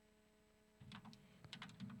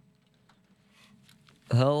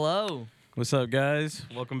Hello. What's up, guys?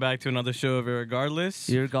 Welcome back to another show of Irregardless.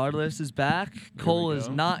 Irregardless is back. Cole is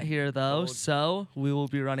go. not here, though, Cole. so we will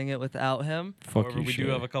be running it without him. However, we do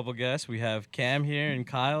have a couple guests. We have Cam here and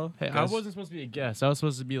Kyle. Hey, I Guys, wasn't supposed to be a guest. I was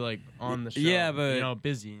supposed to be like on the show. Yeah, but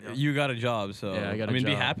busy. You got a job, so Yeah, I got a be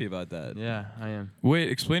job. happy about that. Yeah, I am. Wait,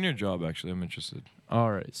 explain your job, actually. I'm interested.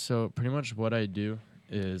 All right. So pretty much what I do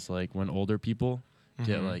is like when older people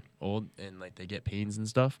get like old and like they get pains and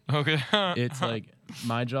stuff. Okay. It's like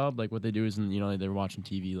my job. Like what they do is, like, they're watching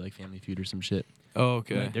TV, like Family Feud or some shit. Oh,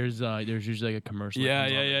 okay. Like, there's usually like a commercial. that Yeah,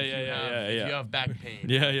 comes yeah, on, yeah, like, if yeah, you yeah, have- yeah, If yeah. you have back pain,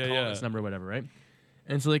 Yeah, yeah, call yeah. this number, or whatever, right?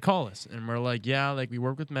 And so they call us, and we're like, yeah, like we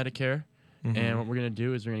work with Medicare, and what we're gonna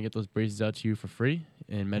do is we're gonna get those braces out to you for free,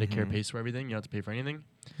 and Medicare pays for everything. You don't have to pay for anything.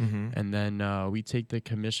 And then we take the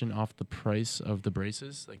commission off the price of the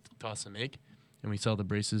braces, like the cost to make, and we sell the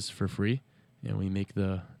braces for free, and we make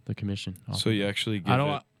the commission. Off So of you it. actually give I don't.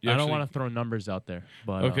 it. I don't want to throw numbers out there,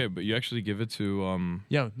 but Okay, but you actually give it to.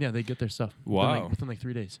 yeah, they get their stuff. Wow. Within like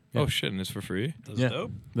 3 days. Yeah. Oh shit, and it's for free. That's Yeah.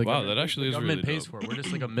 dope. The Wow, government- that actually the is government really pays dope. for it. We're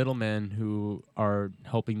just like a middleman who are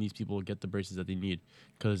helping these people get the braces that they need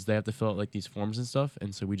because they have to fill out like these forms and stuff,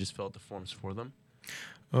 and so we just fill out the forms for them.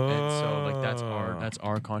 And so like that's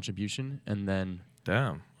our contribution, and then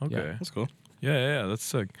Damn. Okay. That's cool. Yeah, that's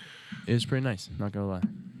sick. it's pretty nice. Not gonna lie,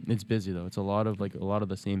 it's busy though. It's a lot of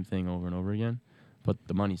the same thing over and over again, but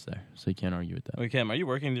the money's there, so you can't argue with that. Wait, Cam, are you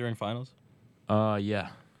working during finals? Yeah,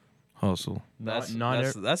 Hustle. That's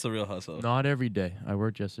a real hustle. not every day. I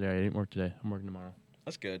worked yesterday. I didn't work today. I'm working tomorrow.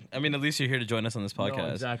 That's good. I mean, at least you're here to join us on this podcast. No,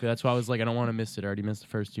 exactly. That's why I was like, I don't want to miss it. I already missed the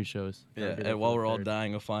first 2 shows. Yeah, Gotta be there and for while the we're all third.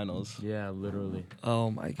 dying of finals. Yeah, literally. Oh,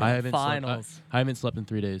 my God. I haven't Finals. Slept, I haven't slept in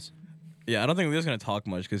 3 days. Yeah, I don't think Leo's gonna talk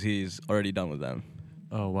much because he's already done with them,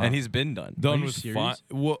 Oh wow. and he's been done. Are Done you with serious?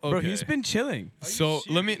 Well, okay. Bro, he's been chilling. So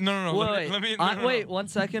let me. No. Wait, Let me. wait, 1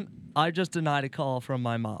 second. I just denied a call from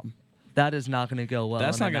my mom. That is not going to go well.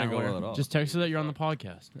 That's in not an gonna go hour. well at all. Just text her that you're on the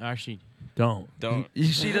podcast. Actually, don't. Don't.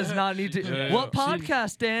 She does not need to. Yeah, What yeah.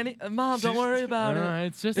 podcast, Danny? Mom, don't worry about it.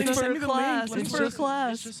 It's just It's a, for class. It's for It's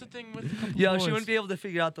class. just a thing with a couple Yo, boys. she wouldn't be able to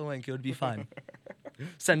figure out the link. It would be fine.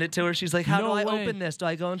 Send it to her. She's like, how do No I way. open this? Do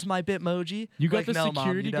I go into my Bitmoji? You got like, the no, Mom,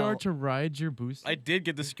 security you guard don't. to ride your boost. I did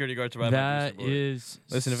get the security guard to ride my That booster board. is.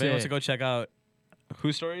 Listen, if anyone wants to sick. go check out,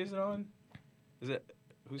 whose story is it on? Is it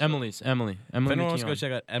whose Emily. If anyone wants to go McKeon.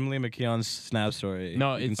 check out Emily McKeon's Snap story,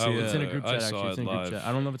 No, you can it's see it's in a it. group I chat. saw Actually, it's it in a group live. chat.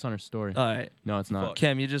 I don't know if it's on her story. All right. No, it's not. Fuck.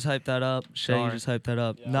 Cam, you just hyped that up. Shay, you Sorry. just hyped that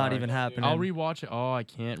up. Yeah, Not sorry. even happening. I'll rewatch it. Oh, I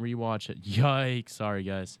can't rewatch it. Yikes! Sorry,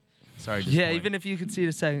 guys. Sorry. Yeah, even if you could see it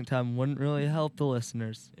a second time, wouldn't really help the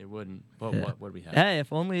listeners. it wouldn't. But Yeah. what do we have? Hey,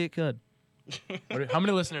 if only it could. How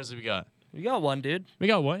many listeners have we got? We got one, dude. We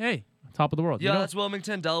got what? Hey, top of the world. Yeah, You know? that's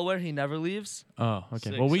Wilmington, Delaware. He never leaves. Oh, okay.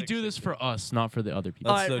 Six, Well, we six, do six, this six. for us, not for the other people.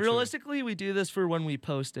 All That's right, so true. realistically, we do this for when we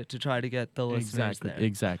post it to try to get the listeners Exactly. there.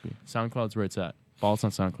 Exactly. SoundCloud's where it's at. False on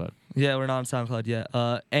SoundCloud. Yeah, we're not on SoundCloud yet.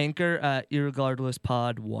 Anchor at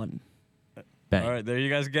irregardlesspod1. Bang. All right, there you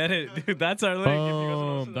guys get it, dude. That's our link. If you guys wanna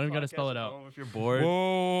listen to Boom. the Don't even gotta podcast spell it at out. home If you're bored,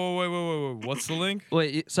 Whoa, wait. What's the link?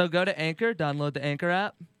 Wait, so go to Anchor, download the Anchor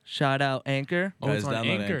app. Shout out Anchor. Oh, it's Guys, on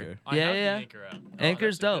download Anchor. Anchor. I Yeah, have the yeah. Anchor app.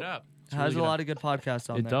 Anchor's that's a good dope. app. It's Has really a good lot of good podcasts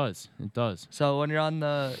on It there. does. It does. So when you're on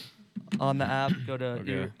the app, go to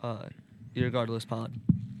Okay. Irregardless Pod,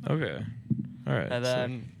 Okay. All right. and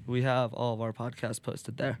then we have all of our podcasts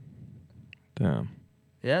posted there. Damn.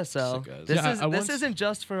 Yeah, so Sick, guys. this Yeah, is I this once- isn't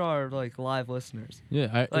just for our like live listeners.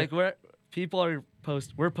 Yeah. Like we're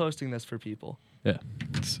posting this for people. Yeah.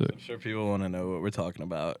 Sick. I'm sure people want to know what we're talking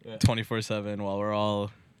about Yeah. 24/7 while we're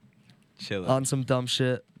all chilling. On some dumb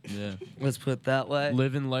shit. Yeah. Let's put it that way.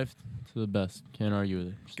 Living life to the best. Can't argue with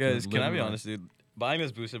it. Just Guys, can I living be life. honest, dude? Buying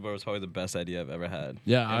this boosted board was probably the best idea I've ever had.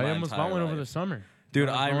 Yeah, in I my almost entire bought one over life. the summer. Dude,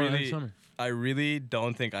 I I bought one over the really, summer. I really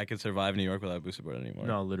don't think I could survive New York without a boosted board anymore.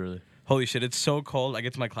 No, literally. Holy shit, it's so cold. I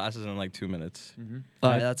get to my classes in like 2 minutes. All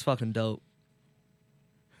right, that's fucking dope.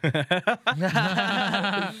 All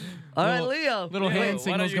right, Little- Leo. Little Yo, hand why signals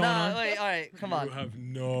don't you- going Nah, on. wait, all right, come on. have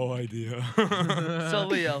no idea. So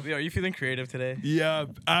Leo, Leo, are you feeling creative today? Yeah,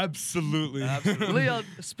 absolutely. Leo,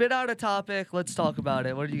 spit out a topic. Let's talk about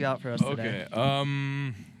it. What do you got for us Okay.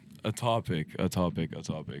 today? A topic. Let's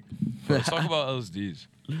talk about LSDs.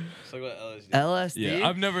 Let's talk about LSD. LSD. Yeah,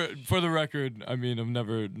 I've never, for the record, I've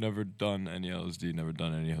never done any LSD, never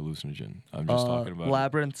done any hallucinogen. I'm just talking about.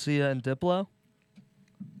 Labyrinthia and Diplo.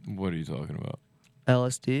 What are you talking about?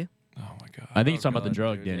 LSD. Oh my god. I think he's talking about the God,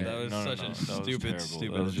 drug, dude, Danny. That was such a That was stupid, terrible.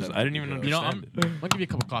 stupid. That was just, I didn't even joke. understand. You know, I'll give you a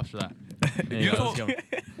couple claps for that. You Yeah, told- let's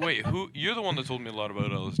go. Wait, who? You're the one that told me a lot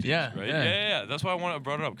about LSD, Yeah, right? yeah. Yeah. That's why I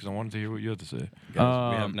brought it up because I wanted to hear what you had to say.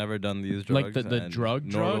 Guys, we have never done these drugs. Like the and drug,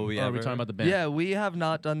 nor will or we are ever. we talking about the band? Yeah, we have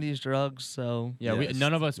not done these drugs, so Yeah, Yes,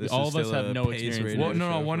 none of us, this all is of us still have a no Pays experience. radio Well, no,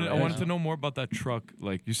 I show wanted for I wanted right to now. know more about that truck.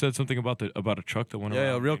 Like you said something about a truck that went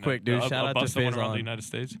Yeah, around. real quick, dude. A Shout out bus to that went around the Faison. United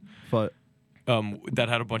States. But That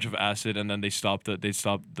had a bunch of acid, and then they stopped the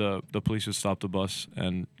police would stop the bus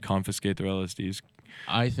and confiscate their LSDs.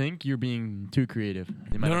 I think you're being too creative.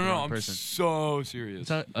 They might No, have the wrong I'm person. so serious. It's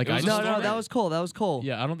not- like, It was I a just- no, story. that was Cole. That was Cole.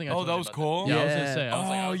 Yeah, I don't think I Oh, told that you was about Cole? Yeah, I was Yeah. gonna say. I was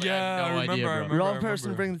like, Oh, I yeah, have no I idea, remember, I bro. remember. Wrong person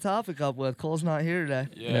to bring the topic up with. Cole's not here today.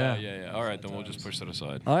 Yeah. All right, then we'll just push that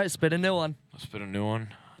aside. All right, spit a new one. Let's spit a new one.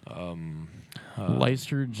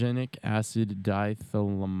 Lysergenic acid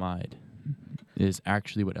diethylamide is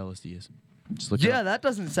actually what LSD is. Just look it Yeah, up. that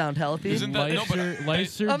doesn't sound healthy. Isn't that- no, but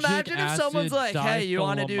Lysergic Imagine if someone's acid like, "Hey, you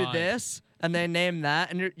want to do diethylamide. this?" and they name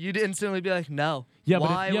that, and you'd instantly be like, "No." Yeah, but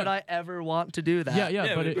Why if- yeah. would I ever want to do that?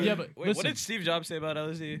 Yeah, but wait, listen. what did Steve Jobs say about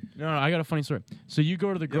LSD? No, I got a funny story. So you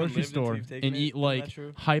go to the You haven't grocery lived until store you've taken and it? eat Isn't like that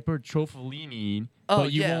true? hypertrophyline, Oh,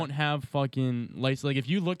 but you yeah. won't have fucking like if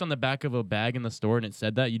you looked on the back of a bag in the store and it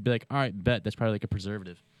said that, you'd be like, all right, bet that's probably like a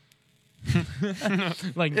preservative.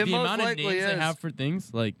 Like It the most amount of likely names they is. have for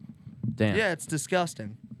things, like, damn. Yeah, it's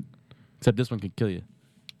disgusting. Except this one could kill you.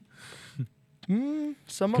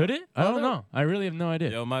 Some Could it? I don't other- know. I really have no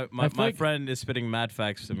idea. Yo, my I feel like- friend is spitting mad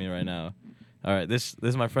facts to me right now. All right, this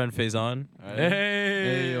is my friend Faison. All right?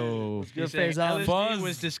 Hey, yo. Good He's saying phase on. LSD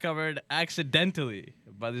was discovered accidentally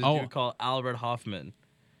by this Oh. dude called Albert Hoffman.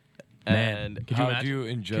 Man, And could you How imagine? do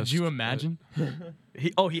you ingest? Could you imagine?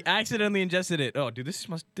 he accidentally ingested it. Oh, dude, this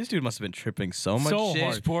dude must have been tripping so much So shit.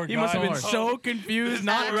 hard. Poor He must have guy. been so confused,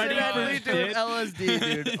 not ready for Accidentally doing shit.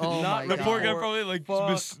 LSD, dude. Oh Not my The poor god. guy probably like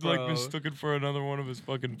Fuck, bro. mistook it for another one of his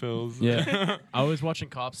fucking pills. Yeah. I was watching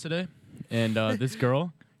Cops today, and this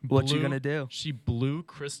girl. What you blew- gonna do? She blew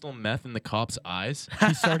crystal meth in the cop's eyes.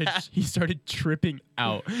 He started tripping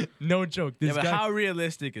out. No joke. This Yeah, but guy. how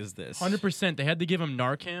realistic is this? 100%. They had to give him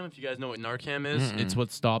Narcan. If you guys know what Narcan is, it's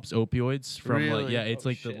what stops opioids from like Really? yeah, it's Oh,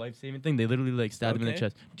 like the shit. life-saving thing. They literally like stabbed him in the Okay.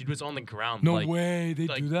 chest. Dude was on the ground. No like, way, they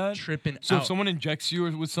like, do that. tripping So out. if someone injects you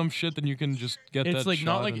with some shit, then you can just get that. it's like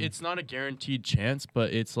not shot like and- it's not a guaranteed chance,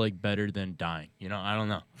 but it's like better than dying. You know, I don't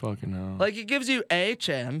know. fucking hell. Like it gives you a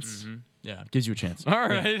chance. Yeah, gives you a chance. all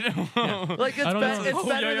right. Like it's, I don't know. it's Oh,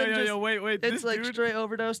 better yo, than yo, just. yo, wait. It's This like dude, straight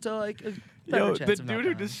overdose to like a better yo, chance the of not dude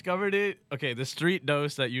who dying. discovered it. Okay, the street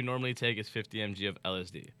dose that you normally take is 50 mg of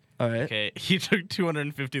LSD. All right. Okay, he took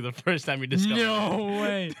 250 the first time he discovered it. No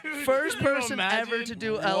way. First Can you person ever imagine? to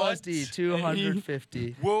do What? LSD,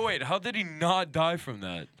 250. Whoa, wait. How did he not die from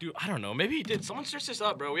that? Dude, I don't know. Maybe he did. Someone search this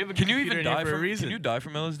up, bro. We have a Can you computer even in here die for a from? reason. Can you die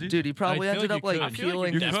from LSD? Dude, he probably I feel ended like up you like could. I feel like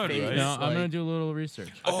feeling you his could, face. right? No, I'm like- gonna do a little research.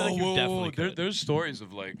 I feel like you whoa, definitely whoa. could. There's stories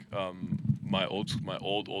of like my old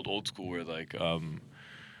school where like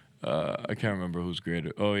I can't remember whose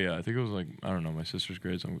grade. Oh yeah, I think it was like I don't know my sister's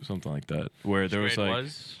grade, something like that. Where there was like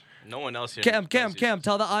no one else here. Cam, knows Cam, these. Cam,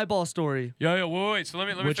 tell the eyeball story. yeah. Wait. So let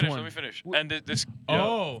me Which finish. one? Let me finish. And this.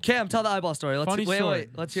 Oh. Cam, tell the eyeball story. Let's Funny wait, story. wait.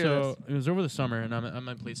 Let's hear so this. it was over the summer, and I'm at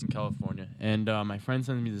my place in California, and my friend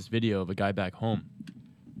sent me this video of a guy back home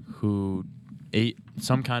who ate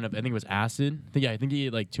some kind of I think it was acid. I think he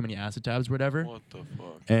ate like too many acid tabs, or whatever, What the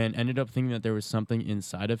fuck? and ended up thinking that there was something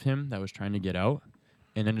inside of him that was trying to get out,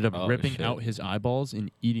 and ended up Oh, ripping shit. out his eyeballs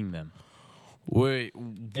and eating them. Wait,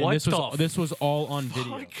 And what this was all on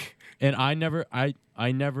video, and I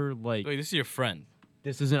never like Wait, this is your friend.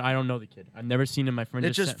 this isn't I don't know the kid. I've never seen him. My friend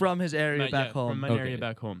It's just sent- from his area yeah, back home. from my Okay. area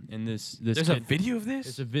back home, and this There's a kid, video of this?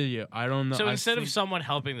 It's a video. I don't know. So I've instead of seen- someone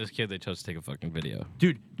helping this kid, they chose to take a fucking video.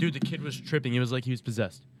 Dude, the kid was tripping. It was like he was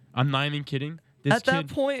possessed. I'm not even kidding. This At that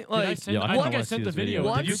kid, point, Did I like, send, Yo, I I kinda think I wanna sent see the this video.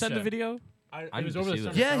 video. What? Did you send the video? It I was need to over the see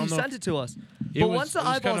summer. this. I yeah, don't he know sent it to us. It But was- once the it was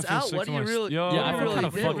eyeball's kinda feel out, sick what to do you my- really? Yo, what do Yeah, you I feel really kinda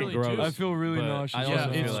do? fucking gross. I feel really But nauseous. I Yeah, also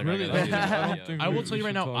it's feel like really. I gotta do that. I don't think I we will tell you should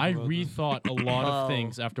right now. talk I about this. rethought a lot Oh. of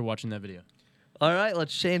things after watching that video. All right,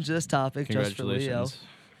 let's change this topic just for Leo. Congratulations.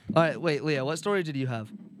 All right, wait, Leo, what story did you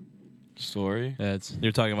have? Story. That's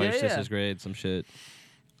You're talking about Yeah, your yeah. sister's grade, some shit.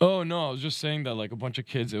 Oh no, I was just saying that like a bunch of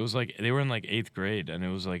kids. It was like they were in like 8th grade, and it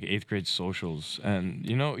was like 8th grade socials. And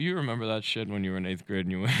you remember that shit when you were in 8th grade,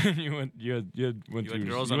 and you went went You had through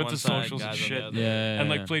girls you on went one to side, socials and guys on the shit, other. yeah. and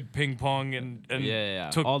like played ping pong and Yeah.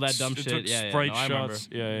 took All that dumb took shit. Yeah, Sprite no, I remember. shots.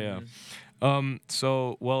 Yeah.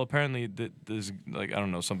 So well, apparently there's like I don't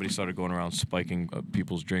know. Somebody started going around spiking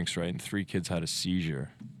people's drinks, right? And 3 kids had a seizure.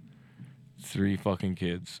 3 fucking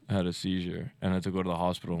kids had a seizure and had to go to the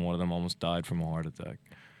hospital, and one of them almost died from a heart attack.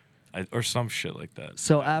 or some shit like that.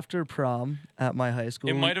 So after prom at my high school,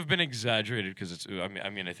 It might have been exaggerated because it's. I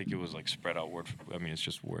mean, I think it was like spread out word. I mean, it's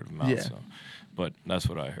just word of mouth. Yeah. So, but that's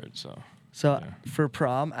what I heard. So. So Yeah. for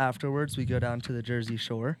prom afterwards, we go down to the Jersey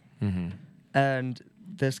Shore, Mm-hmm. and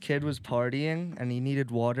this kid was partying and he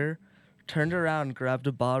needed water. Turned around, grabbed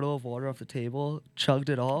a bottle of water off the table, chugged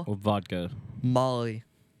it all. With vodka. Molly.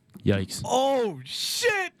 Yikes. Oh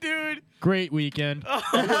shit, dude. Great weekend.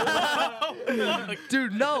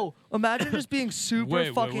 Dude, no. Imagine just being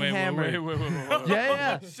super fucking hammered. Wait.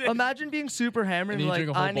 Yeah. Imagine being super hammered And and you like,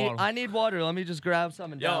 drink a whole bottle. I need water. Let me just grab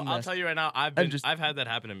some and Yo, down I'll this. tell you right now, I've just- had that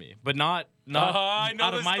happen to me, but not I know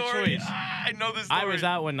out the of my story. choice. I know the story. I was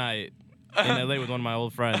out one night in LA with one of my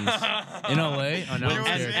old friends. In LA? Oh, no, He I'm was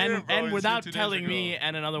scared. here, bro. And He was without here 2 days telling me ago.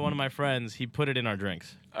 and another one of my friends, he put it in our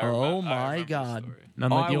drinks. I remember- Oh I my remember the God. story.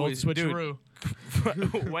 None like I the old was- dude. switcheroo.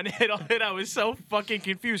 When it hit, I was so fucking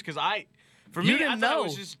confused because for You me, didn't I thought I know.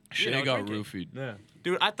 was just Shay got drinking. roofied. Yeah.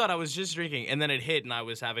 Dude, I thought I was just drinking, and then it hit, and I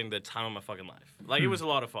was having the time of my fucking life. Like it was a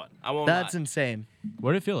lot of fun. I won't. That's lie. insane.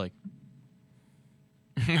 What did it feel like?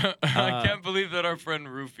 I can't believe that our friend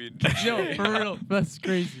roofied. Yo, for real. That's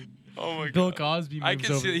crazy. Oh my god. Bill Cosby I moves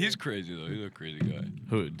can over. see he's crazy though. He's a crazy guy.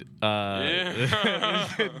 Who? Yeah.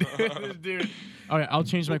 This dude. All right, I'll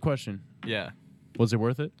change my question. Yeah. Was it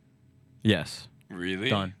worth it? Yes. Really?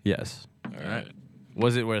 Done. Yes. All right.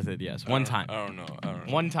 Was it worth it? Yes. One time. I don't know. I don't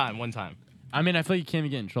know. One time. One time. I mean, I feel like you can't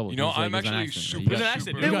even get in trouble. You know, It's like I'm it's an actually accident. super- You It was got- an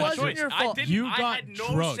accident. It was a wasn't choice. your I fault. didn't. You I got had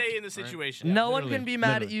no drugged, say in the right? situation. No one literally, can be mad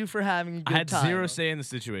at literally. you for having a good I had time. zero say in the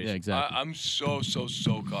situation. Yeah, exactly. I'm so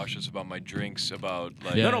cautious about my drinks. About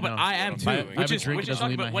like. Yeah, No, no, but no. I am What too. I'm doing. I have a Which drink, is it doesn't talking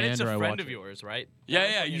leave about my when it's hand or a I friend watch of it. yours, right?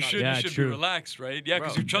 Yeah. You should. Yeah, You should true. be relaxed, right? Yeah,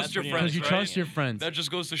 because Bro, you trust that's your when you're friends. Because you right? trust your friends. That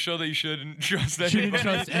just goes to show that you shouldn't trust Shouldn't anybody.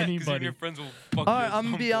 trust 'Cause you and anybody. your friends will fuck All you right, at I'm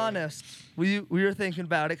gonna some be point. honest. We were thinking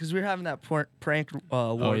about it because we were having that prank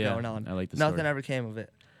war yeah. going on. I like the Nothing story. ever came of it.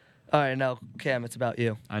 All right, now Cam, it's about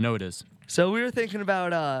you. I know it is. So we were thinking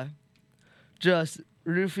about just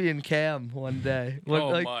Rufy and Cam one day. When, Oh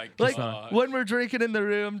like, my like God. when we're drinking in the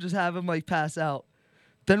room, just have him like pass out.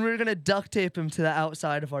 Then we were gonna duct tape him to the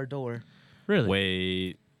outside of our door. Really?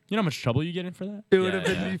 Wait. You know how much trouble you get in for that? It would have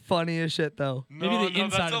Yeah, been yeah. the funniest shit though. Maybe the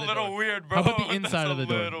inside that's of a the little door. weird, bro. How about the That's inside a of the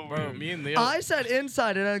door? little Bro, weird. me and Leo. I said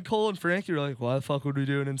inside, and then Cole and Frankie were like, "Why the fuck would we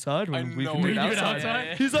do it inside when I we know can do we it do it outside?"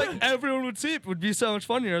 outside. He's like, "Everyone would see it. It would be so much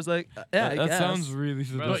funnier." I was like, "Yeah, I guess." really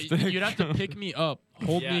But you'd have to pick me up,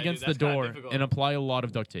 hold Yeah, me dude, against the that's kinda door, difficult. and apply a lot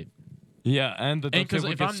of duct tape. Yeah, and the And because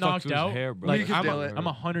if I'm knocked out, We like could I'm do a, it. I'm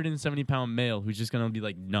a 170-pound male who's just gonna be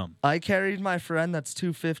like numb. I carried my friend that's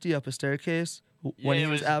 250 up a staircase when Yeah, he it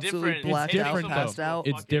was was absolutely different. It's blacked out, different, passed though. out.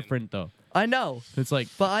 It's Fucking- different though. I know, It's like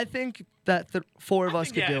but I think that four of I us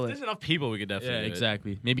think, could yeah, do if it. there's enough people, we could definitely. yeah, do it.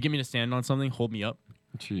 exactly. Maybe give me to stand on something, hold me up.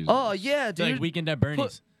 Jesus. Oh yeah, It's dude. like Weekend at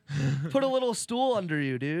Bernie's. Put a little stool under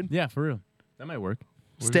you, dude. Yeah, for real. That might work.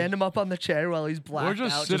 Stand him up on the chair while he's blacked Or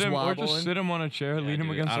just out, sit just him, or wobbling. just sit him on a chair, lean him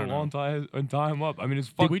dude, against I the don't wall, and tie him up. I mean, it's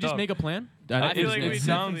fucked Did we just up. make a plan? I feel like we it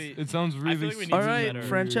sounds definitely- it sounds I feel really. like we need All to do right, better.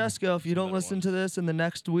 Francesco, if you don't better listen one. to this in the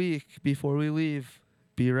next week before we leave,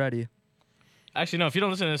 be ready. Actually, no. If you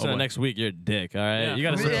don't listen to this in the boy. next week, you're a dick. All right, Yeah, you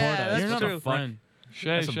gotta for support real. Yeah, us. that's You're not true. a friend.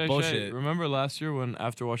 Shay, some Shay, bullshit. remember last year when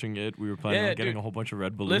after watching it, we were planning Yeah, on getting dude. a whole bunch of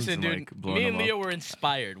red balloons Listen, and dude. like blowing Me and them Leo up. were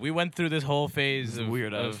inspired. We went through this whole phase This of,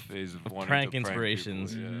 weird ass of phase of wanting prank to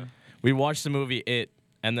inspirations. People, yeah. We watched the movie It,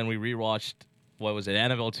 and then we rewatched what was it,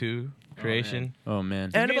 Annabelle 2 Creation. Oh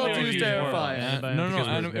man. Annabelle Leo 2 was is huge terrifying. horror. No, Because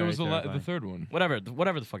and it was the very the third one. Whatever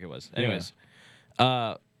the fuck it was. Yeah. Anyways,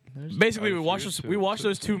 There's- basically I we watched forget those, too. we watched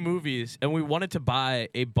those two movies, and we wanted to buy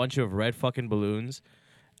a bunch of red fucking balloons,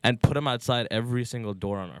 and put them outside every single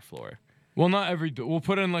door on our floor. Well, not every door. We'll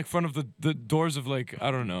put it in like front of the doors of like I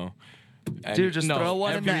don't know. Dude, just No, throw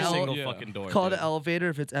one in every the ele- single Yeah. fucking door. Call dude. the elevator.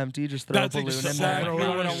 If it's empty, just throw That's a balloon in exactly there.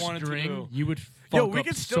 what I wanted to string, do. you would fuck Yo, we up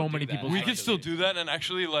could so still many do that. people's We We could still do that, and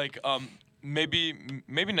actually like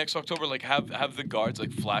maybe next October like have the guards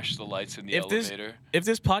like flash the lights in the elevator. If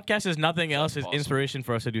this podcast is nothing else, is possible. inspiration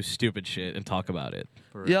for us to do stupid shit and talk about it.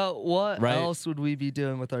 Yo, what Right. else would we be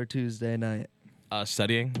doing with our Tuesday night?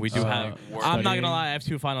 Studying, we do have. work. I'm not Studying. gonna lie, I have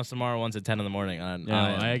two finals tomorrow. One's at 10 in the morning.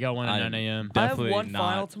 Yeah, I got one at I'm 9 a.m. I have Definitely one not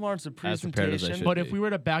final tomorrow. It's a as prepared as I presentation. should. But if we were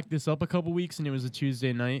to back this up a couple weeks and it was a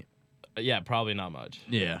Tuesday night, Yeah, probably not much.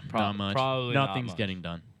 yeah, Prob- not much. probably not Nothing's much. getting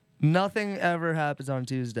done. Nothing ever happens on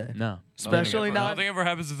Tuesday. No. Especially not. Nothing ever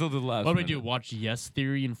happens until the last. What do we do? minute. Watch Yes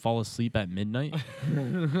Theory and fall asleep at midnight?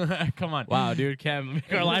 Come on. Wow, dude, can't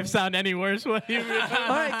make our life sound any worse. What do you mean? All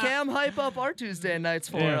right, Cam, hype up our Tuesday nights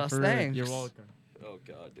for Yeah, us. for real. Thanks. You're welcome. Oh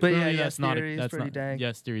god. But For yeah, me, yes, that's not theory is that's pretty not, dang.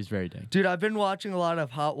 Yes Theory is very dang. Dude, I've been watching a lot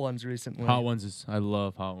of Hot Ones recently. Hot Ones is I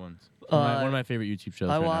love Hot Ones. One of my favorite YouTube shows.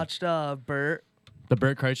 I right now. watched Bert the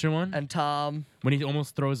Bert Kreischer one and Tom. when he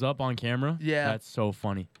almost throws up on camera. Yeah. That's so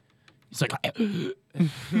funny. He's like,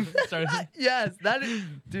 sorry. Yes, that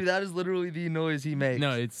is literally the noise he makes.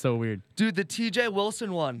 No, it's so weird. Dude, the TJ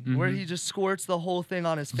Wilson one where he just squirts the whole thing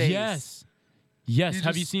on his face. Yes. Yes. You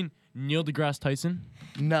Have you just- seen Neil deGrasse Tyson?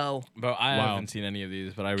 No. Bro, I Wow. haven't seen any of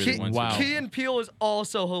these, but I really want Wow. to. Key and Peele is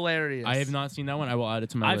also hilarious. I have not seen that one. I will add it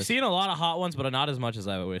to my I've list. seen a lot of hot ones, but not as much as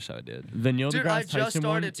I wish I did. The Neil Dude, deGrasse I Tyson just started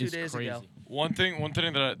one 2 is days crazy. ago. One thing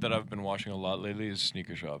that I've been watching a lot lately is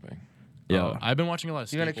sneaker shopping. Yo. I've been watching a lot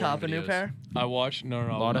of You gonna skateboarding cop a new videos. pair? I watched no.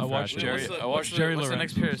 Lot I of watched fashion. Jerry. I watched Jerry What's the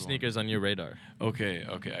next Lorenzo's pair of one. sneakers on your radar? Okay.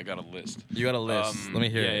 I got a list. You got a list. Let me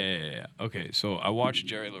hear it. Yeah. Okay, so I watched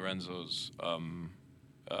Jerry Lorenzo's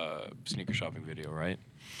sneaker shopping video, right?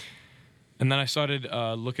 And then I started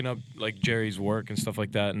looking up like Jerry's work and stuff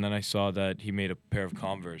like that, and then I saw that he made a pair of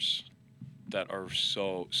Converse that are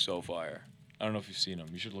so fire. I don't know if you've seen them.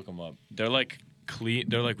 You should look them up. They're like clean.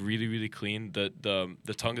 They're like really clean. The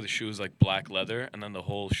tongue of the shoe is like black leather, and then the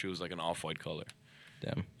whole shoe is like an off-white color.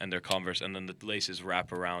 Damn. And they're Converse, and then the laces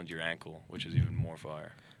wrap around your ankle, which is even more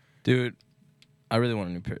fire. Dude, I really want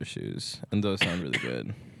a new pair of shoes, and those sound really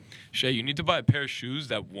good. Shay, you need to buy a pair of shoes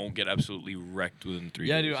that won't get absolutely wrecked within 3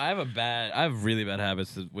 Yeah, days. dude, I have really bad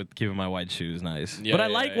habits with keeping my white shoes nice. Yeah, but I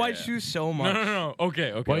yeah, like yeah, white yeah. shoes so much. No.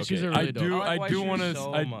 Okay. White shoes are really I dope. do. I like I white do shoes want to.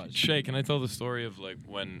 so much. Shay, can I tell the story of like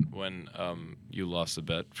when you lost the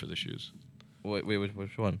bet for the shoes? Wait,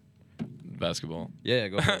 which one? Basketball. Yeah,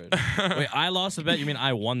 go for it. Wait, I lost the bet? You mean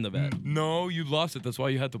I won the bet? No, you lost it. That's why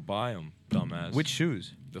you had to buy them, dumbass. Which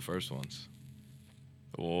shoes? The first ones.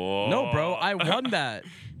 Whoa. No, bro, I won that.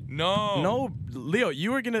 No. No, Leo,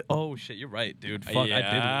 you were gonna. Oh shit, you're right, dude. Fuck, I did.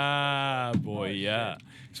 Yeah, boy. Yeah.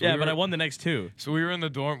 So Yeah, we but I were- won the next two. So we were in the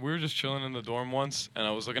dorm. We were just chilling in the dorm once, and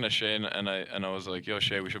I was looking at Shay, and I was like, "Yo,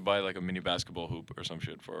 Shay, we should buy like a mini basketball hoop or some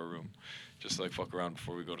shit for our room, just like fuck around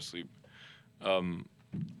before we go to sleep."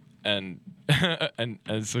 And and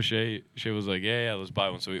so Shay was like, "Yeah, let's buy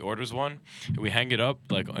one." So he orders one, and we hang it up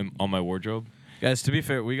like on my wardrobe. Guys, to be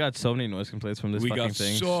fair, we got so many noise complaints from this We fucking got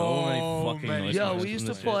thing. so many fucking many. noise Yo, complaints we used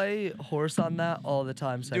from to this play horse on that all the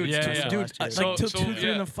time. Dude, yeah, since yeah. Dude, last year. like So- till so, 2, 3 in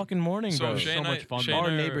yeah. the fucking morning, So bro. Shay so and I, much fun, Shay man. Our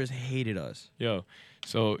and I- neighbors hated us. Yo,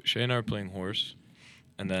 so Shay and I are playing horse,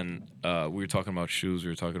 and then we were talking about shoes. We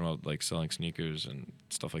were talking about like selling sneakers and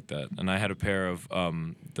stuff like that. And I had a pair of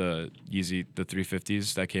the Yeezy, the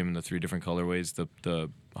 350s that came in the 3 different colorways: the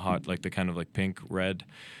hot, like the kind of like pink, red,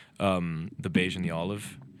 the beige, and the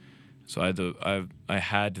olive. So I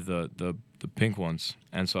had the pink ones,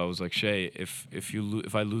 and so I was like, Shay, if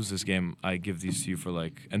I lose this game, I give these to you for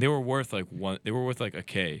like, and they were worth like a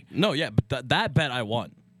K. No, yeah, but that bet I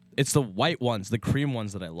won. It's the white ones, the cream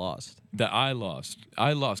ones that I lost. That I lost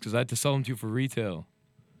because I had to sell them to you for retail.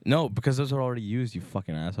 No, because those are already used, you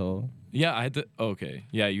fucking asshole. Yeah, I had to. Okay,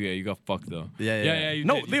 yeah, you got fucked though. Yeah. You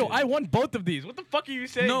No, did, you Leo, did. I won both of these. What the fuck are you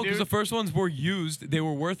saying, No, dude? because the first ones were used. They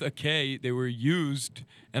were worth a K. They were used,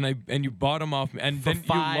 and you bought them off me, and For then you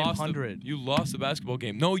lost. $500. You lost the basketball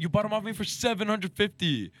game. No, you bought them off me for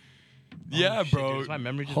 $750. Yeah, Shit, bro. dude, is my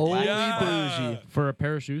memory just Holy black? bougie. For a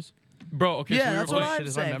pair of shoes? Bro, okay. Yeah, so we that's were what playing, I'm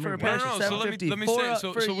is my saying. memory For a wrong? pair No, of no, so let $750 me for say. a-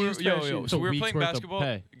 So for a we were used pair of shoes. so we were week's playing worth of basketball,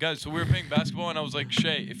 pay. guys. So we were playing basketball, and I was like,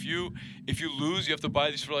 Shay, if you lose, you have to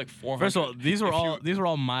buy these for like $400. First of all, these were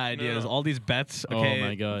all my No, ideas. no. All these bets. Oh Okay,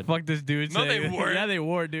 my God. Fuck this dude. No, saying- they weren't. Yeah, they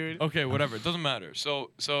were, dude. Okay, whatever. It doesn't matter.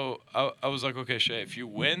 So I was like, okay, Shay, if you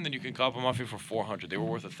win, then you can cop them off me for $400. They were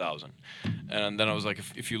worth $1,000. And then I was like,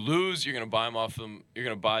 if you lose, you're gonna buy them off them. You're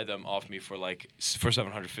gonna buy them off me for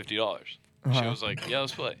 $750. She was like, yeah,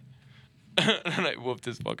 let's play. And I whooped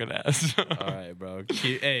his fucking ass. All right, bro.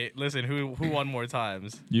 Hey, listen, who won more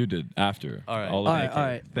times? You did after. All right. All All of right, it. all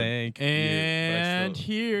right. Thank And you.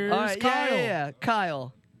 here's All right, Kyle. yeah.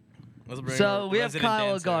 Kyle. Let's bring So our we have resident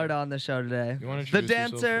Kyle dancer. Agard on the show today. You wanna The introduce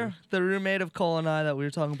yourself dancer, first? the roommate of Cole and I that we were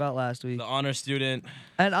talking about last week. The honor student.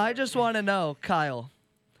 And I just want to know, Kyle,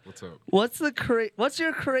 What's up? what's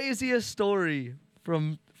your craziest story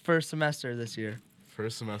from first semester this year?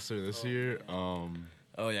 First semester this year.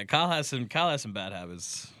 Oh yeah, Kyle has some bad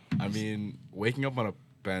habits. I mean, waking up on a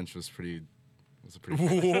bench was a pretty.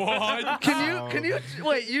 What? Can you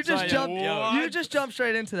wait? You just Sorry, You just jumped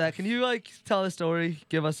straight into that. Can you like tell the story?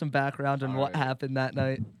 Give us some background on what Alright. happened that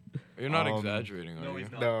night. You're not Um, exaggerating, are you?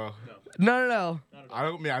 No, No. I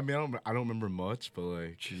don't remember much, but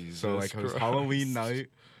like, so like it was Jesus Halloween night.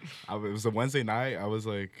 It was a Wednesday night. I was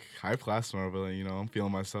like, I have class tomorrow, but like, I'm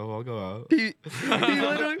feeling myself. I'll go out.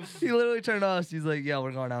 He literally turned to us. He's like, "Yeah,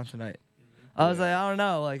 we're going out tonight." I was like, "I don't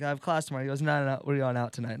know. Like, I have class tomorrow." He goes, "No, we're going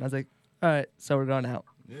out tonight." And I was like, "All right, so we're going out."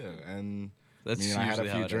 Yeah, and That's I mean, I had usually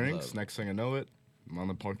a how few it ends drinks. up. Next thing I know it, I'm on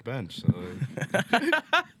the park bench. So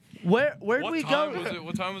Where'd What we time go? was it?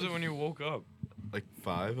 What time was it when you woke up? like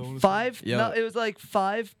 5. I wanna say. 5? Yo. No, it was like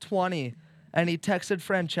 5:20, and he texted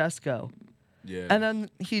Francesco, Yeah. and then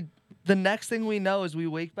the next thing we know is we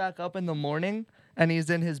wake back up in the morning, and he's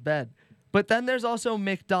in his bed. But then there's also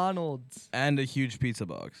McDonald's And a huge pizza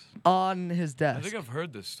box. on his I desk. think I've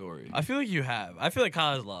heard this story. I feel like you have. I feel like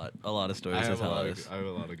Kyle has a lot of I stories to have, a tell lot us. of, I have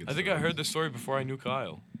a lot of good I think I heard this story before I knew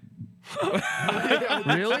Kyle.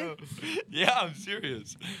 Really? Yeah, I'm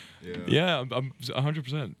serious. Yeah. Yeah, I'm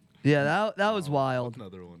 100%. Yeah, that was What's wild.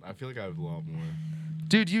 another one? I feel like I have a lot more.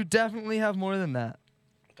 Dude, you definitely have more than that.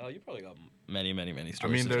 Kyle, you probably got many, many, many I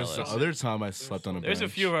stories mean, to there's tell the us. other time I slept on a bench. There's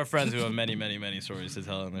a few of our friends who have many, many, many stories to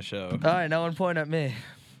tell on the show. All right, no one point at me.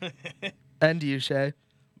 And you, Shay.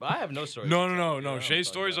 But I have no stories. No, to no, tell no, you. no. I don't Shay's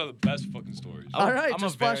fuck stories that. are the best fucking stories. All right, I'm just a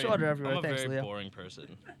splash very- water everywhere. I'm a Thanks, very Leo. boring person.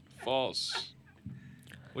 False.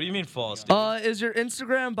 What do you mean false? Dude? Is your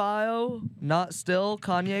Instagram bio not still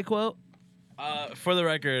Kanye quote? For the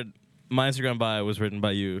record, my Instagram bio was written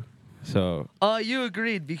by you. So, You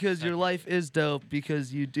agreed because your life is dope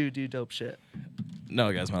because you do dope shit.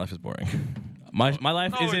 no, guys, my life is boring. My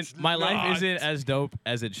life No, it's isn't life not. isn't as dope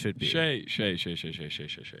as it should be. Shay.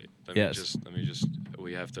 Let Yes. me just.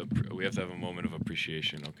 We have to have a moment of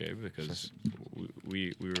appreciation, okay? Because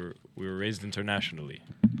we were raised internationally.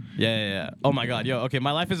 Yeah. Oh my God, yo. Okay,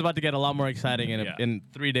 my life is about to get a lot more exciting Yeah. in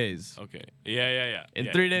 3 days. Okay. Yeah. In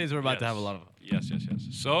Yeah. 3 days, we're about to Yes. have a lot of. Yes.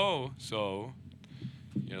 So,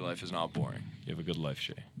 your life is not boring. You have a good life,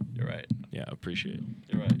 Shay. You're right. Yeah, appreciate it.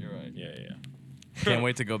 You're right. Yeah. Can't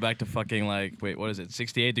wait to go back to fucking what is it?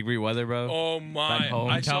 68-degree weather, bro. Oh my! Back home.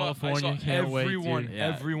 I saw California, can't wait, everyone. dude. Yeah.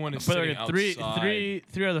 Everyone is For the sitting record, outside.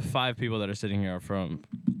 three out of the 5 people that are sitting here are from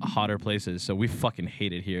hotter places, so we fucking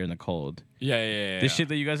hate it here in the cold. Yeah. This shit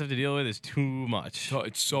that you guys have to deal with is too much. So,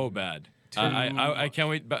 it's so bad. I can't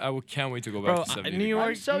wait. But I can't wait to go back Bro, to 70. New York,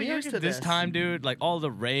 I'm so New York used at to this this. time, dude. Like all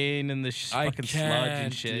the rain and the fucking sludge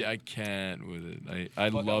and shit. I can't with it. I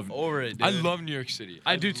Fuck, love. I'm over it, dude. I love New York City.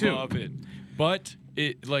 I do too. Love it. But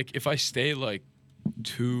it like if I stay like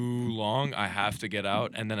too long, I have to get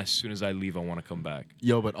out, and then as soon as I leave, I want to come back.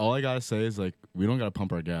 Yo, but all I gotta say is like we don't gotta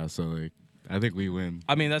pump our gas, so like I think we win.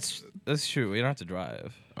 I mean, that's true. We don't have to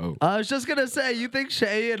drive. Oh. I was just gonna say, you think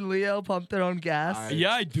Shay and Leo pump their own gas?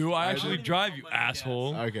 Yeah, I do. I actually drive, you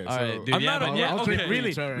asshole. Okay, All so right, dude. I'm yeah, not a- but yeah, I'll okay. take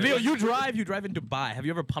Really, Sorry. Leo, you drive. You drive in Dubai. Have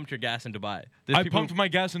you ever pumped your gas in Dubai? There's I people- pumped my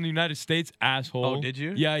gas in the United States, asshole. Oh, did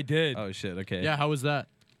you? Yeah, I did. Oh shit. Okay. Yeah, how was that?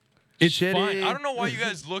 It's Shitty. fine. I don't know why you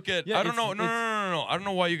guys look at. Yeah, I don't it's- know. No. I don't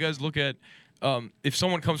know why you guys look at. If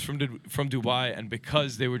someone comes from Dubai and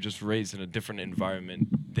because they were just raised in a different environment,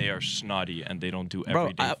 they are snotty and they don't do Bro,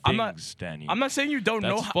 everyday I'm not- things, Danny. I'm not saying you don't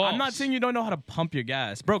know. That's I'm not false. saying you don't know how to pump your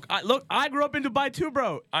gas, bro. I grew up in Dubai too,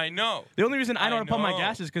 bro. I know, The only reason I know I how to pump my know.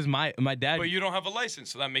 gas is because my dad. but you don't have a license,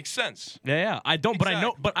 so that makes sense. Yeah, I don't,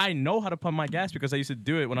 Exactly. but I know how to pump my gas because I used to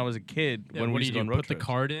do it when I was a kid. Yeah, when what we do used you to do? go on road Put the trips.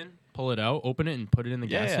 card in, pull it out, open it, and put it in the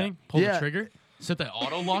Yeah, gas yeah. tank. Pull Yeah. the trigger, set the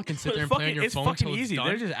auto lock, and sit there and play on your It's phone fucking till it's easy. done.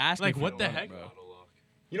 They're just asking. Like for what it, the heck? bro.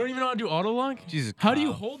 You don't even know how to do auto lock? Jesus, How do you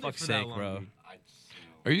Kyle, hold it fuck's for that sake, long? bro?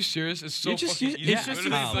 Are you serious? It's so You just- fucking you- easy. it's just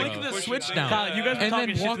Literally, to like, flick the push switch it down. Kyle, you guys are And then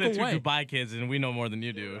talking shit walk to the two away. Dubai kids, and we know more than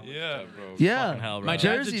you do. Yeah, bro. Yeah. Fucking hell, bro. My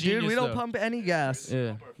dad's a Jersey, dude, we genius, don't though. pump any gas.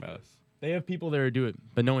 Yeah. They have people there who do it,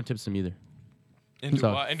 but no one tips them either. In So-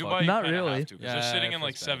 Dubai, you Not kinda really. have to, 'cause Yeah, they're sitting it in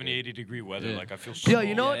like feels bad, 70, 80 degree weather. Yeah. Like I feel so. Yo,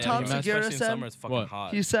 you know what Yeah, Tom yeah, Segura especially in said? summer, it's fucking What?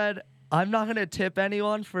 hot. He said, I'm not going to tip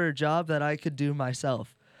anyone for a job that I could do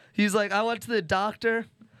myself. He's like, I went to the doctor.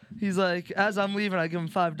 He's like, as I'm leaving, I give him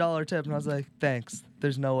 $5 tip. And I was like, thanks.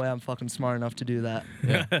 There's no way I'm fucking smart enough to do that.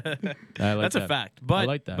 I like That's that. a fact. But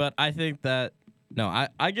like that. But I think that no,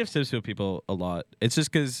 I give tips to people a lot. It's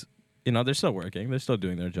just because they're still working, they're still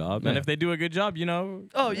doing their job, and Yeah. if they do a good job, Oh,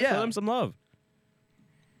 show yeah. them some love.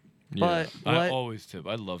 Yeah. But I what- always tip.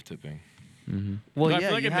 I love tipping. Well, I yeah,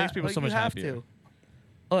 feel like you it makes people like, so you much have happier. to.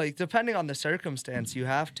 Like, depending on the circumstance, you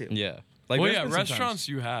have to. Yeah. Like Well, there's yeah, been some restaurants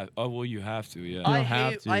you have. Oh, well, you have to. Yeah. I don't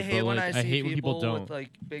have hate, to, I hate but, when like, I I see hate when people people don't. with like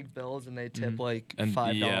big bills and they tip Mhm. like And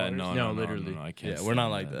 $5. yeah, no, literally. I can't. Yeah, we're not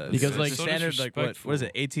stand like that. Because, It's like, a so standard, like what is disrespectful.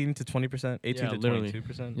 it, 18 to 20%, 18 Yeah, to literally.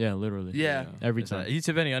 22%. Yeah, literally. Yeah. Every It's not- time. you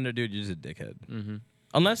tip any under, dude, you're just a dickhead. Mm-hmm.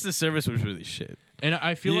 Unless the service was really shit. And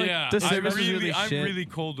I feel Yeah, like the service is really I'm shit. really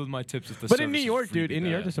cold with my tips. If the But in service New is York, dude, really in New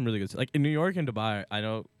York, bad. there's some really good. Like in New York and Dubai, I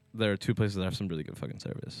know there are 2 places that have some really good fucking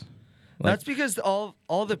service. Like, That's because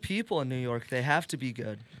all the people in New York, they have to be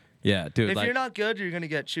good. yeah, dude. If like, you're not good, you're going to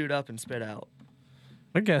get chewed up and spit out.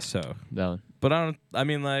 I guess so. Valid. But I don't. I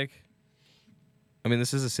mean,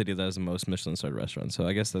 this is a city that has the most Michelin-starred restaurants, so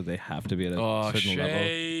I guess that they have to be at a Oh, certain level.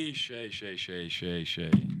 Shay.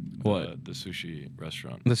 Shay. What? The sushi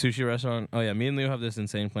restaurant. The sushi restaurant. Oh yeah, me and Leo have this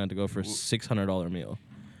insane plan to go for a $600 meal.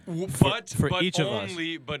 For each of us.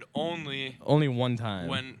 But only Only one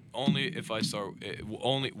time. only if I start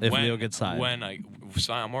only If when Leo gets signed. when I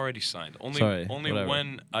sign. I'm already signed. Only Sorry, only whatever.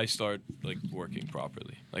 when I start like working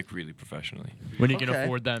properly, like really professionally. When you can Okay.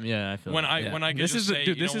 afford them, yeah, I feel. When like. I when I can this just is say,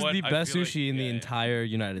 dude, you this know is what, the I best feel sushi in the yeah. entire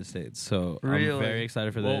United States. So I'm Really? very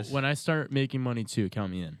excited for Well, this. when I start making money too,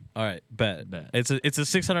 count me in. All right, bet. Bet. It's a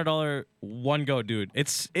 $600 one go, dude.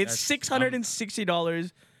 It's That's-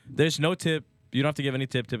 $660. There's no tip. You don't have to give any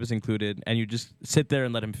tip. Tip is included, and you just sit there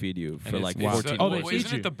and let him feed you for And like it's- 14. Oh, they well, feed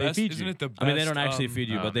isn't you. it the They best? feed Isn't you. it the best? I mean, they don't actually feed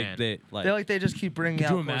you, oh, but man. they like. They just keep bringing Could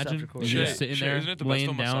out you course after imagine? course. You're Yeah. just sitting Sure, there, isn't it the best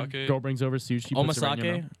laying down. omasake? Girl brings over sushi. puts it right in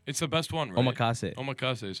your Omasake? mouth. It's the best one, right? Omakase.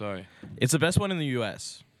 Omakase. Sorry. It's the best one in the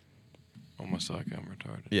U.S. Omasake. I'm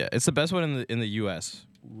retarded. Yeah, it's the best one in the U.S.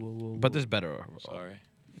 But there's better. Sorry.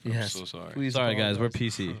 Yes. I'm so sorry. Please Sorry, guys, we're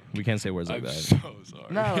apologize. PC. We can't say words like I'm that. so sorry.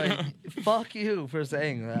 No, like, fuck you for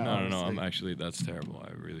saying that. no. I'm honestly. actually. That's terrible.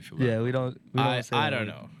 I really feel bad. Yeah, we don't. say I that don't word.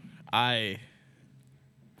 know.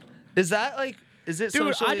 Is that like? Is it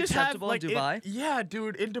socially acceptable in Dubai? yeah,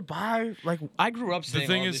 dude, in Dubai, like I grew up saying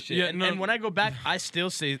thing all is- this shit, yeah, and, no. and when I go back, I still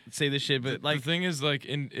say this shit, but Like like the thing is, like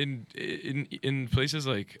in places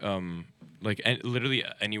like literally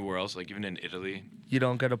anywhere else, like even in Italy, You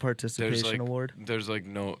don't get a there's participation like award. there's like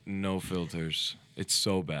no filters. It's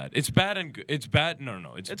so bad. It's bad and good. It's bad.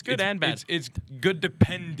 No. It's good and bad. It's good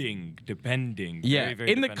depending. yeah, Very,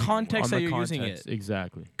 very in the depending on context On that the you're using context, it,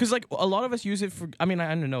 exactly. because like a lot of us use it for. I mean, I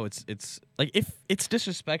don't know. It's like if it's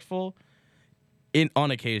disrespectful,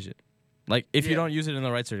 on occasion, like if you Yeah. don't use it in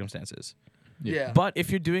the right circumstances. Yeah. But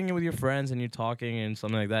if you're doing it with your friends and you're talking and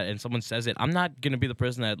something like that, and someone says it, I'm not gonna be the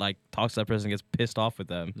person that like talks to that person and gets pissed off with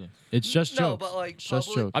them. Yeah. It's just No, jokes. but like just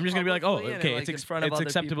public- jokes. I'm just gonna be like, oh, Publicly and, okay, like, in it's front of it's other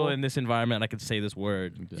acceptable people. in this environment. I could say this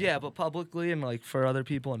word Yeah, but publicly and like for other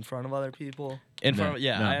people, in front of other people. in No, front. Of,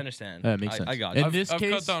 yeah, no. I understand. That makes I sense. got In you. I've, this I've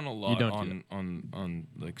case, cut down a lot don't do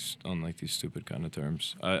on like these stupid kind of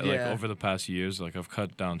terms. Like Yeah. over the past years, like I've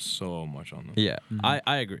cut down so much on them. Yeah,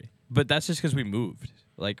 I agree. But that's just because we moved.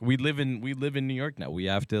 Like we live in New York now. We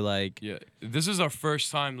have to like. Yeah, this is our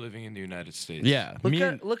first time living in the United States. Yeah. Look me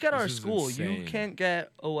and- at look at our this is school. You insane. can't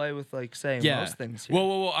get away with like saying Yeah. most things here.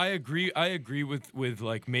 Well, I agree. I agree with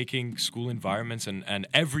like making school environments and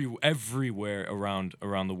everywhere around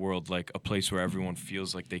the world like a place where everyone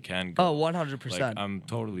feels like they can go. Oh, 100%. Like I'm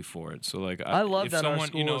totally for it. So like I love if that our someone,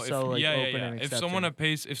 school you know, is so, like, yeah, open yeah. and If someone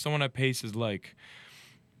accepting. at Pace is like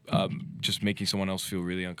just making someone else feel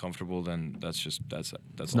really uncomfortable, then that's It's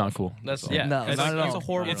not awful. cool. That's awful. yeah. No, it's, not at it's a all.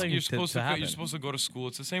 horrible It's- thing you're supposed to, happen. you're supposed to go to school.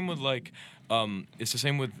 It's the same with like it's the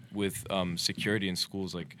same with security in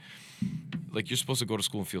schools. Like you're supposed to go to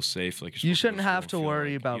school and feel safe. Like You you're supposed shouldn't go have school to and feel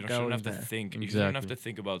worry like, about you shouldn't going have to there. think. You shouldn't have Exactly. to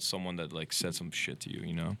think about someone that like said some shit to you.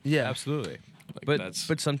 You know. Yeah. Absolutely. Like, But that's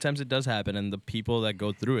but sometimes it does happen, and the people that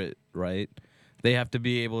go through it, right? They have to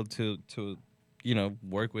be able to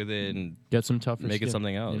work with it and Get some tougher. make it skin,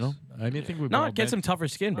 something You else. know, I mean, I think we've not all get been- some tougher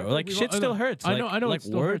skin, bro. I know, Like we've shit all- I still know. hurts. I know- Like, I know like it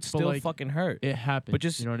still words hurts, but, still like, fucking hurt. It happens.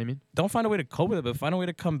 just- you know what I mean? Don't find a way to cope with it, but find a way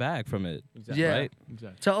to come back from it. Exactly. Yeah. Right?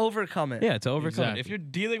 Exactly. To overcome it. Yeah, to overcome it. Exactly. If you're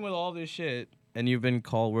dealing with all this shit and you've been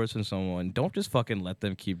called worse from someone, don't just fucking let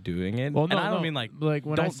them keep doing it. Well, and no, I don't no. mean like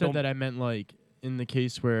when I don't- said don't- that, I meant like in the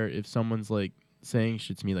case where if someone's like saying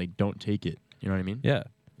shit to me, like don't take it. You know what I mean? yeah.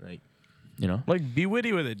 Like, you know. Like be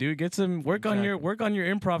witty with it, dude. Get some work on your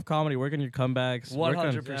improv comedy, work on your comebacks.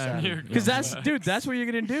 100%. Because that's what you're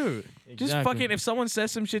gonna do. Just Exactly. fucking if someone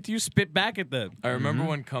says some shit to you, spit back at them. I remember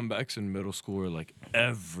when comebacks in middle school were like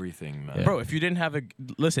everything, man. Yeah. Bro, if you didn't have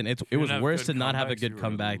listen, it you was didn't have worse good to not have a comebacks, good you were a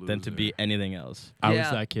comeback than to be loser. anything else. I was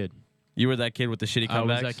Yeah. that kid. You were that kid with the shitty I was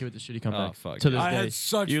comebacks. that kid with the shitty comeback. fuck, To yeah. this I day. had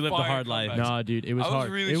such You lived a fire hard life. comebacks. Nah, dude, it was I was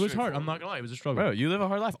hard. really It was hard. straightforward. I'm not gonna lie, it was a struggle. Bro, you live a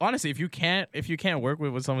hard life. Honestly, if you can't work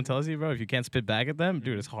with what someone tells you, bro, if you can't spit back at them,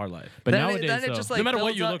 dude, it's a hard life. But then nowadays, then it though, just like No matter what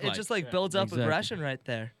builds you up, look it like. just like builds up exactly. aggression right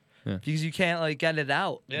there. Yeah. Because you can't like get it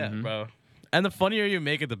out. Yeah, Mhm. bro. And the funnier you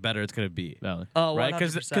make it, the better it's gonna be. valid. Oh, Right?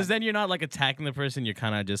 100%. Because then you're not like attacking the person. You're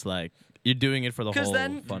kind of just like you're doing it for the Because whole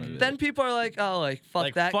then fun of it. then people are like, oh, like fuck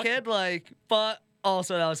Like, that fuck- kid, like, but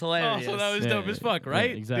also that was oh, hilarious. so that was Yeah, dope as fuck,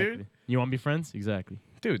 right? Yeah, exactly. Dude? You want to be friends? Exactly.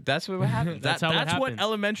 Dude, that's what happened. That's how it that's what happens.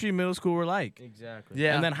 elementary, middle school were like. Exactly.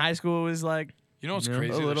 yeah. And then high school was like You know what's Yeah.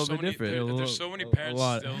 crazy? A little There's so bit many, different. there- A little- there's so many a parents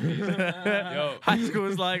lot. still. Yo, high school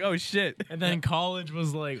was like, oh shit. And then college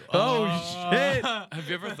was like, Oh, shit. have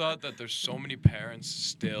you ever thought that there's so many parents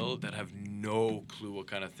still that have no clue what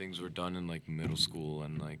kind of things were done in like middle school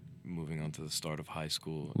and like moving on to the start of high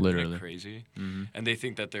school, Literally. like crazy, Mm-hmm. and they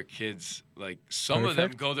think that their kids, like some of them,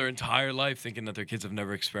 Perfect. go their entire life thinking that their kids have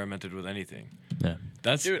never experimented with anything. Yeah.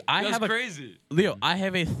 That's Dude, I that's have a- crazy. Leo, I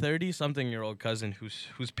have a 30-something-year-old cousin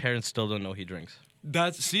whose parents still don't know he drinks,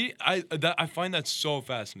 That's see, I find that so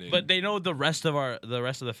fascinating. but they know the rest of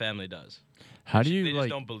the family does. How do They you just like?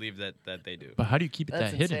 don't believe that they do. But how do you keep it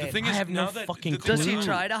That's that hidden? insane. the thing I is, have no now that fucking the clue. Does he Clue.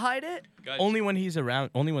 try to hide it? Guys, Only when he's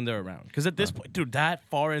around. Only when they're around. Because at this point, dude, that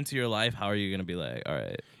far into your life, how are you gonna be like, all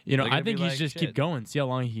right? You know, They're I gonna be think he's like, just shit. keep going, see how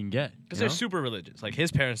long he can get. Because you they're know? super religious. Like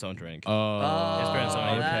his parents don't drink. Oh, His parents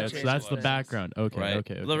don't that okay. So changes that's the things. background. Okay, right.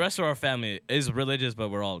 okay. The rest of our family is religious, but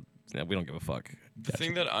we're all we don't give a fuck. the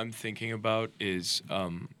thing that I'm thinking about is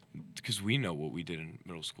because we know what we did in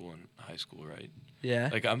middle school and high school, right? Yeah.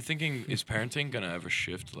 Like I'm thinking, is parenting gonna ever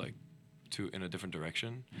shift like in a different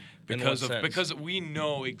direction? In Because what sense? because we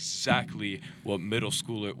know exactly what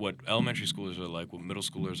what elementary schoolers are like, what middle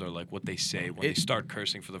schoolers are like, what they say when they It- start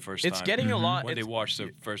cursing for the first It's time. getting a lot. when they it's- watch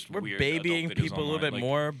their first We're weird babying adult videos people a little online. bit Like,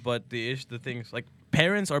 more, but the things like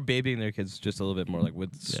parents are babying their kids just a little bit more, like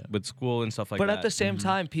with school and stuff like but that. at the same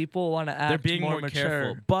time, people want to act they're being more mature.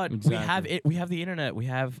 careful. But we have Exactly. it. We have the internet. We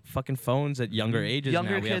have fucking phones at younger ages.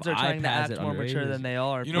 Younger now. We kids have are trying to iPads act at more younger mature ages. than they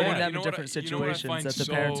are, You know putting what- them you know in what different I- you know what I situations find that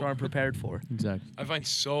the parents so- aren't prepared for. Exactly. I find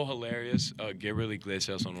so hilarious Gabriel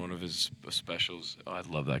Iglesias on one of his specials. Oh, I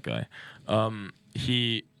love that guy.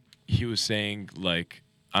 He was saying like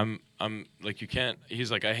I'm like you can't. He's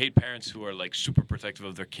like I hate parents who are like super protective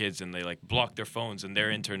of their kids and they like block their phones and their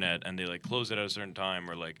internet and they like close it at a certain time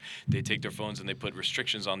or like they take their phones and they put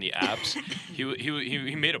restrictions on the apps.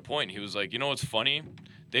 He made a point. He was like, you know what's funny?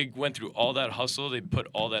 They went through all that hustle. They put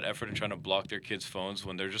all that effort in trying to block their kids' phones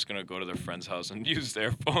when they're just gonna go to their friend's house and use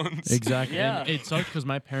their phones. Exactly. Yeah. And it sucks because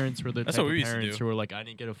my parents were the That's type what of we used to parents do. who were like, I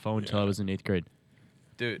didn't get a phone until I was in 8th grade.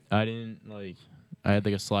 Dude, I didn't like. I had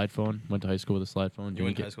like a slide phone. Went to high school with a slide phone. you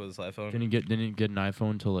went to high Didn't school with a slide phone. didn't get an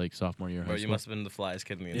iPhone till like sophomore year of Bro, high you school. must have been the flyest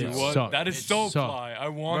kid in the It entire was- world. sucked. That is It so sucked. fly. I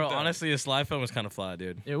want Bro, that. honestly, a slide phone was kind of fly,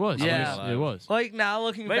 dude. It was. Yeah. It was. Like now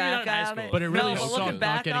looking Maybe back not in high on school. it, But it really no, but sucked looking not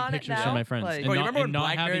back getting on it pictures now, from my friends. like- and Bro, you not, remember when and not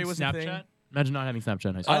BlackBerry having was a thing? Snapchat? Imagine not having Snapchat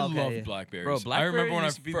in high school. I Oh, okay. love Blackberries. Bro, I Blackberry remember when I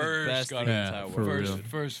used to be the first best got thing in the Yeah, entire for world. real.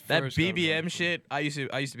 first That first got a BBM phone. shit, I used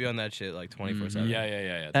to be on that shit like 24/7. Yeah.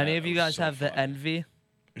 Any that of you was guys so have the fly. Envy?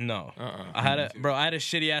 No. Uh-uh. I had a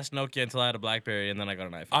shitty ass Nokia until I had a BlackBerry and then I got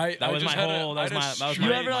an iPhone. I was my just had a- whole. I That was had a my. That was You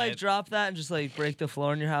my. ever my- like drop that and just like break the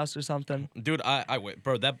floor in your house or something? Dude, I wait,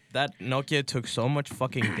 bro. That Nokia took so much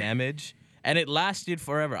fucking damage, and it lasted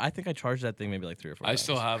forever. I think I charged that thing maybe like 3 or 4 I times.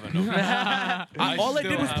 still have a Nokia. All I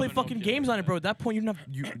still did was have play a fucking Nokia. games on it, bro. At that point, you didn't have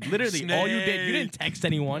you literally all you did. You didn't Snake. text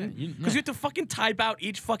anyone Yeah, because you had to fucking type out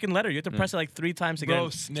each fucking letter. You had to press it like 3 times to Bro,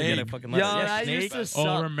 get to get a Snake. fucking Yo, letter. Yeah, that Snake. used to Oh,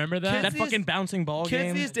 suck. remember that? Kids That these- fucking bouncing ball Kids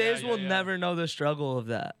game. these days Yeah, will yeah. never know the struggle of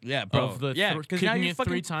that. Yeah, bro. Of the yeah, because now kicking you it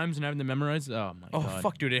fucking. 3 times and having to memorize. Oh my Oh god.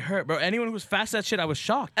 fuck, dude, it hurt, bro. Anyone who was fast at that shit, I was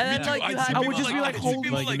shocked. And then Dude, like I'd you see had I would people just be like, I'd see holy-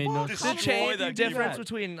 people Like, it made no the sense. destroy change that difference game.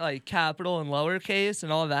 between like capital and lowercase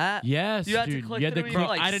and all that. Yes, You had to dude. click you had to through click.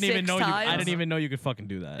 like I didn't even 6 know you. I times. didn't even know you could fucking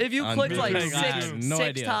do that. If you On clicked video like games. I had six no six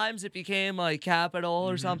idea. times, it became like capital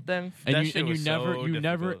or something. That and you shit and you was never so you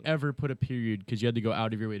never difficult. ever put a period because you had to go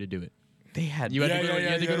out of your way to do it. They had. You had Yeah, to go, yeah, you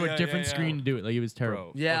had to, yeah, go to yeah, a different yeah. screen to do it. Like it was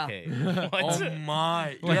terrible. Bro, Yeah. Okay. Oh What?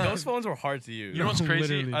 my! Like Yeah. those phones were hard to use. You know what's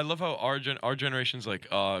crazy? Literally. I love how our generation's like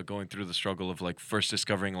going through the struggle of like first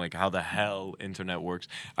discovering like how the hell internet works.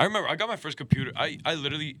 I remember I got my first computer. I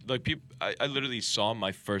literally like I literally saw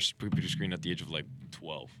my first computer screen at the age of like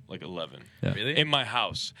 12, like 11, Yeah. Really? in my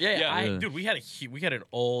house. Yeah, Yeah. dude, we had an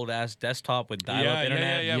old ass desktop with dial-up Yeah,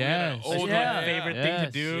 internet. yeah. We had an Yes. old Yeah. one. My favorite thing to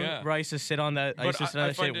Yes. do. Yeah. Where I used to sit on that. I But used to sit I on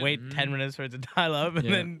that find shit, it- wait 10 minutes for it to dial up, and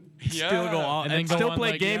Yeah. then Yeah. still go off, And and, then go still on,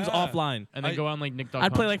 play like, games yeah. offline. And then I- go on like Nick.com.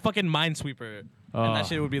 I'd play like fucking Minesweeper, and Oh. that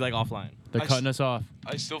shit would be like offline. They're I cutting us off.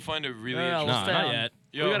 I still find it really No, no, interesting. we'll stay on.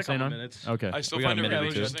 Yo, we got a staying couple on? minutes. Okay. I still We got find a it minute really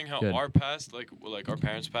or two. interesting how Good. our past, like our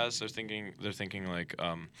parents' past, they're thinking like,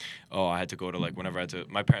 oh, I had to go to like whenever I had to.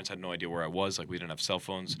 My parents had no idea where I was. Like we didn't have cell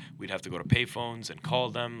phones. We'd have to go to payphones and call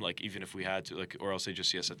them. Like even if we had to, like, or else they just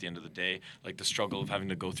see us at the end of the day. Like the struggle of having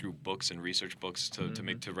to go through books and research books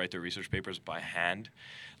to write their research papers by hand.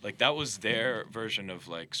 Like that was their version of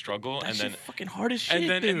like struggle, That and shit then. fucking hard as shit, And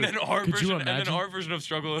then, dude. and then our Could you version, and then imagine? our version of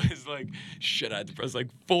struggle is like, shit. I had to press like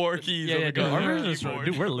 4 keys. yeah, on yeah, the dude. Our keyboard. version is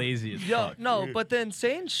dude, we're lazy as Yo, fuck. no, but the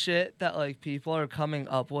insane shit that like people are coming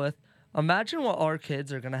up with. Imagine what our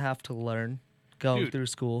kids are gonna have to learn going Dude, through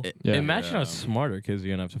school. Yeah. Imagine how smarter kids are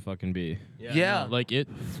gonna have to fucking be. Yeah. Like it.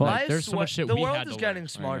 I Like, there's so swear- much shit the we world had is to getting learn.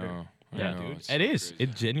 smarter. I know, Yeah, I know, Dude, it's it so is. crazy.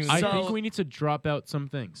 It genuinely. I So- think we need to drop out some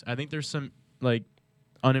things. I think there's some like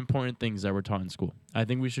unimportant things that we're taught in school. I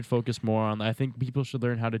think we should focus more on. I think people should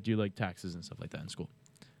learn how to do like taxes and stuff like that in school.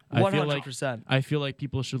 I feel like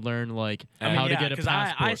people should learn like how to get a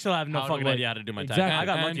passport. I still have no how to, fucking like- idea how to do my taxes. Exactly. I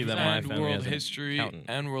got lucky that my family world has an history accountant.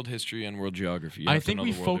 and world history and world geography. You I have to think know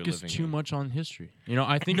we the world you're focus living too in. much on history. You know,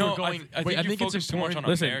 I think No, we're going. I think you it's focus too much important. on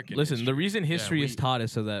Listen, American listen. history. The reason history is we- taught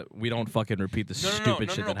is so that we don't fucking repeat the No,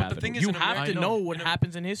 stupid shit that but the happened. thing is You in have America- to I know. know what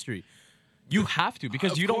happens in history. You have to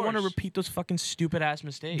because Of you don't want to course. repeat those fucking stupid ass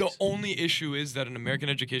mistakes. The only issue is that in American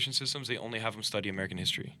education systems, they only have them study American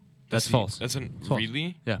history. That's false. That's false.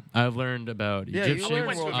 really. Yeah, I've learned about Yeah, you Egyptians.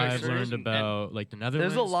 learn world I've history. learned about like the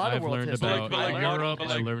Netherlands. lot of I've world learned history. about But like Europe.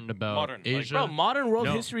 modern- I learned about modern, like- Asia. Bro, modern world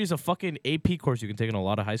No. history is a fucking AP course you can take in a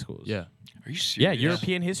lot of high schools. Yeah, Are you serious? Yeah,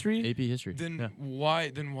 European history. AP history. Then yeah. why?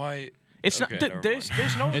 Then why? It's Okay, not. never There's mind.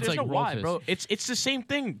 no. It's There's like no why, Rolfus. bro. It's the same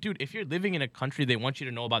thing, dude. If you're living in a country, they want you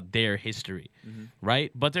to know about their history,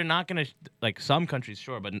 right? But they're not gonna like some countries,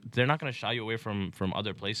 sure, but they're not gonna shy you away from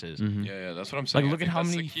other places. Yeah, that's what I'm saying. Like, I look at think how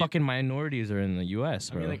that's the many key. fucking minorities are in the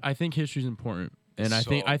U.S., bro. I think history is important, and I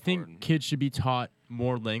So think important. kids should be taught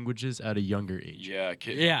more languages at a younger age. Yeah,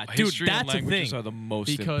 Yeah, dude, history that's and a languages thing. are the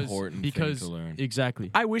most important thing to learn. exactly.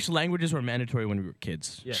 I wish languages were mandatory when we were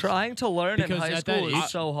kids. Yes. Trying to learn in Because high at that school age- is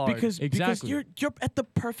so hard. Because Exactly. you're at the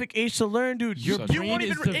perfect age to learn, dude. Your Such a- you brain won't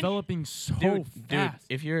is even developing so dude, fast.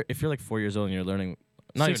 if you're like 4 years old and you're learning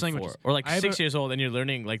not 6 even languages. 4, or like I have 6 a- years old and you're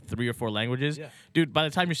learning like 3 or 4 languages, Yeah. dude. By the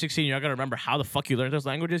time you're 16, you're not gonna remember how the fuck you learned those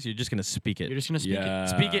languages. You're just gonna speak it. You're just gonna speak Yeah. it.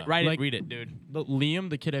 Speak it, write Like- it, read it, dude. But Liam,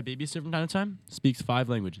 the kid I babysit from time to time, speaks 5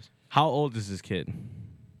 languages. How old is this kid?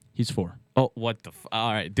 He's 4. Oh, what the?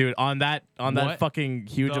 All right, dude. On that What fucking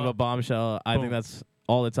huge of the- a bombshell, I think Boom. that's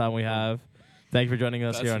all the time we have. Thank you for joining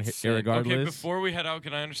us here on insane. Irregardless. Okay, before we head out,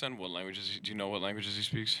 can I understand what languages? Do you know what languages he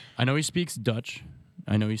speaks? I know he speaks Dutch.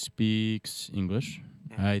 I know he speaks English.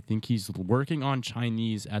 I think he's working on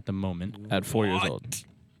Chinese at the moment. At 4 years What? old.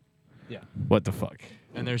 Yeah. What the fuck?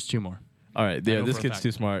 And there's 2 more. All right, I yeah, know this for a kid's fact.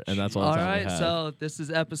 too smart, and that's all All the time we right, have. so this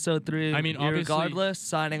is episode 3. I mean, obviously- Irregardless,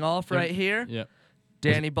 signing off right here. Yep.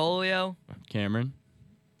 Danny Bolio. Cameron.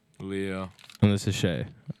 Leo. And this is Shay.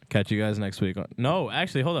 Catch you guys next week. No,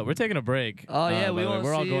 actually, hold up. We're taking a break. Oh, yeah, by we the way. won't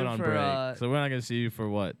We're all see going you on for, break, so we're not gonna see you for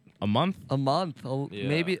what, a month? A month, Yeah.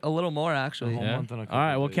 maybe a little more actually. whole Yeah. month and a All right,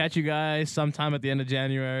 couple we'll days. catch you guys sometime at the end of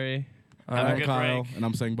January. All Have a right, good Kyle, break. and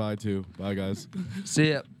I'm saying bye too. Bye, guys.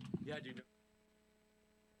 see ya. Yeah, dude.